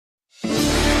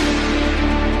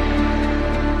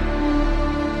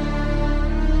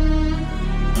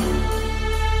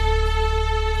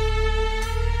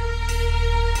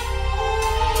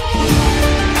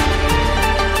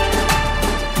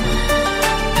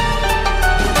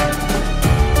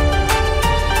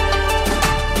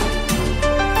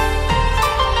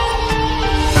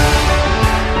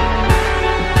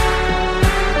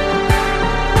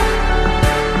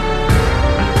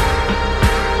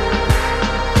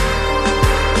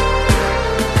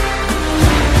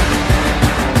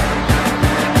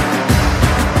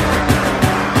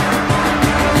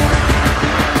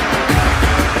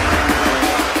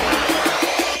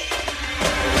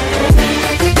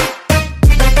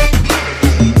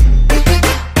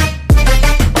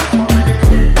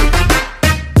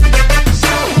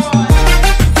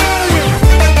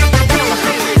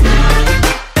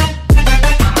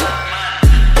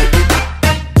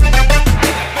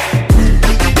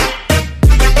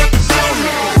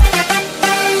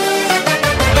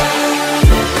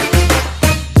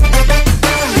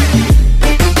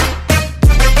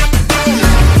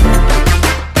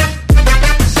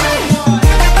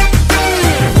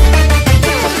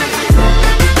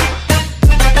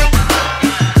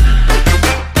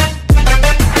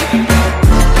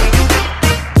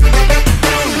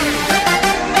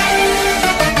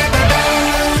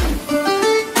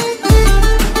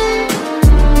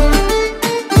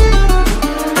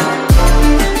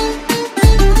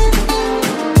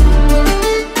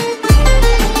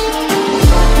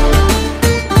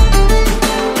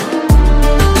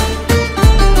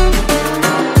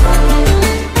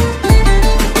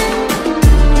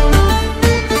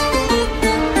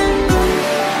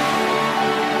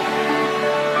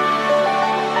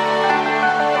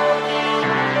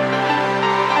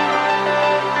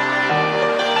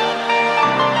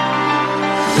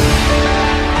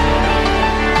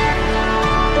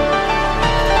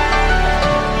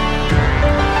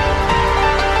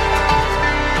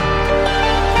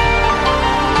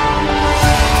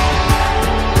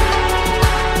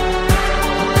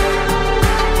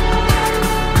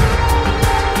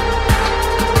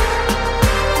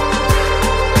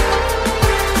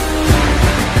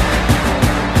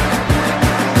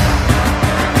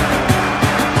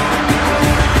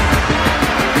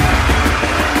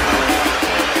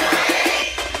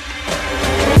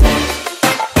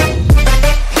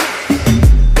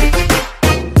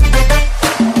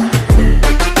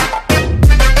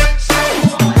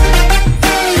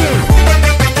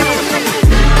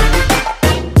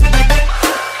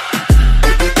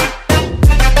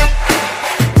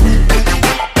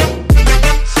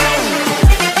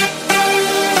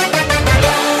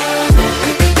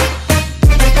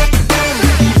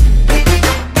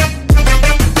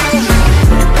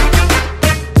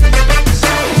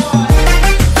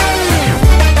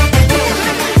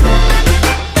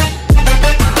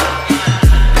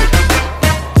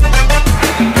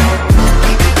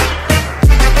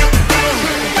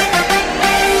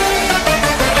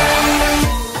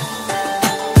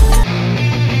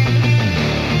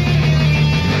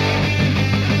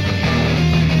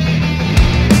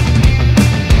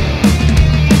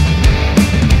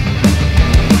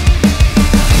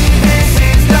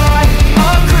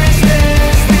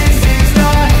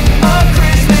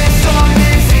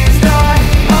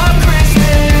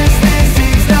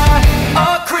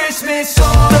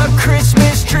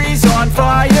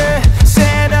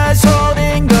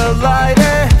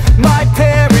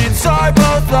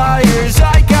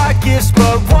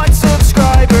1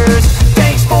 subscribers.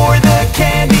 Thanks for the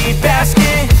candy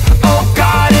basket. Oh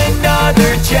god,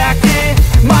 another Jackynn.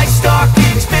 My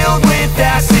stocking's filled with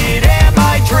acid. Am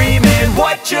I dreaming?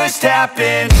 What just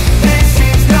happened? This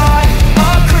is not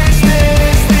a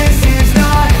Christmas. This is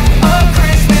not a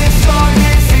Christmas song.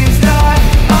 This is not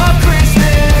a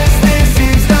Christmas. This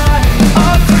is not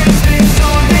a Christmas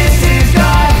song. This is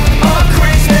not a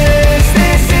Christmas.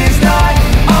 This is not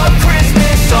a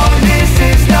Christmas song. This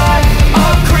is not a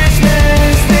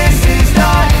Christmas. This is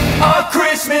not a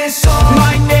Christmas song.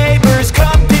 My neighbors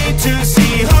compete to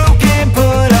see who can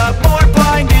put up more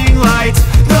blinding lights.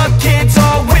 The kids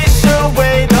all wish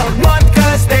away the month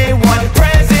 'cause they want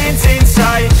presents in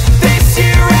sight. This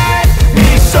year had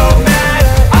me so mad.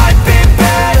 I've been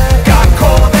bad. Got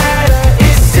coal that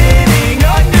is sitting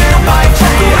under my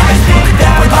tree. I think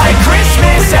that my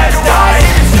Christmas has died.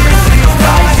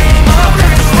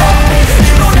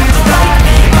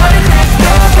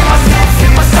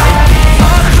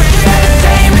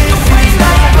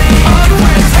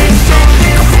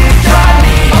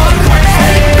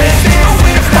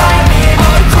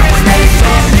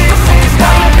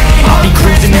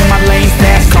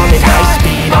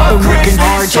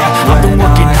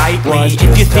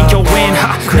 If you think you'll win,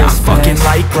 not fucking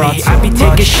likely. I be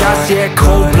taking shots, yeah,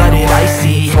 cold-blooded,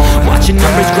 icy. Watching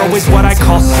numbers grow is what I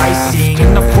call sightseeing.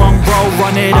 In the front row,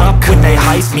 run it up when they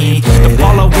hype me. The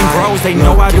following grows, they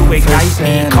know how to ignite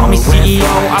me. Call me CEO,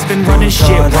 I've been running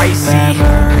shit right, see.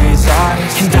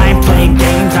 And I ain't playing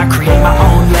games, I create my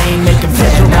own lane. Make them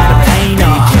feel out of pain,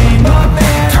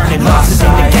 turning losses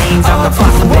into gains. I'm the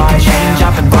boss, I'm making change.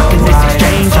 I've been rocking this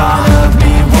exchange,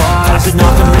 popping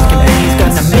off and risking things.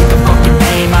 Gonna make a fucking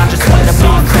name, I just wanna be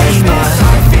famous.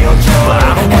 But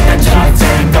I don't want that cheap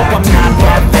fame, no, I'm not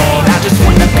that vain. I just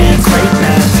wanna be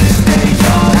greatness.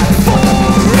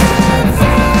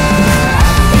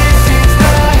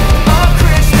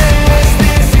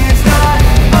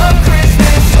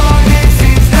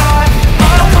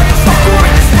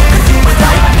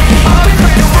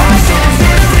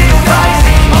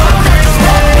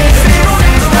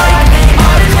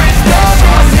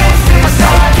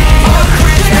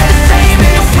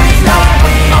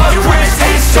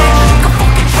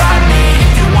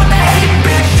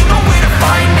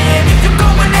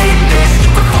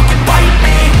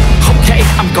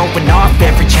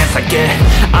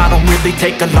 I don't really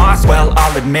take a loss, well,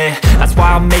 I'll admit. That's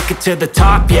why I'll make it to the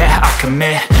top, yeah, I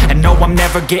commit. And no, I'm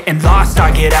never getting lost,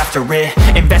 I get after it.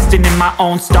 Investing in my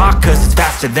own stock, cause it's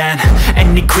faster than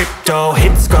any crypto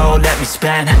hits go, let me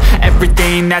spend.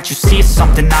 Everything that you see is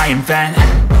something I invent,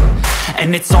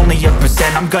 and it's only a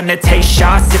percent. I'm gonna take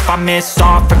shots, if I miss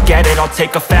all, forget it. I'll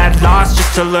take a fat loss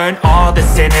just to learn all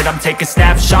that's in it. I'm taking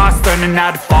snapshots, learning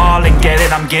how to fall and get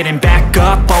it. I'm getting back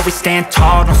up, always stand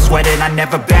tall, don't sweat it. I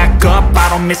never back up, I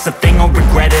don't miss a thing or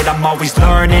regret it. I'm always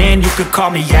learning, you could call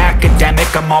me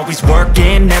academic. I'm always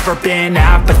working, never been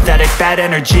apathetic. Bad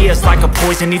energy is like a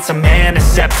poison, needs some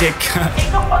antiseptic.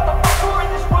 Ain't no motherfucker in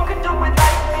this world can do it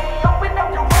like me. Open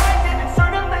up your eyes and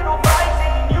insert a little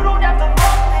rising. You don't have to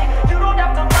love me, you don't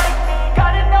have to like me.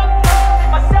 Got enough love in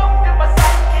myself and my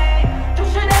psyche. You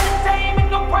should entertain me,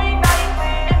 your brain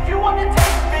nightly. If you wanna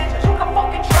take bitch, you can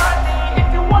fucking try me. If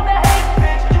you wanna hate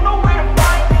bitch, you know where to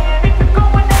find me. And if you're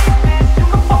going hate bitch, you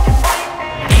can fucking fight me.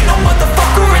 Ain't no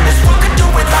motherfucker in this world can do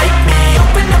it like me.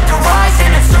 Open up your eyes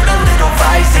and insert a little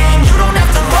rising. You don't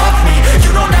have to love me,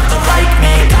 you don't have to like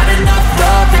me. Got enough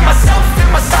love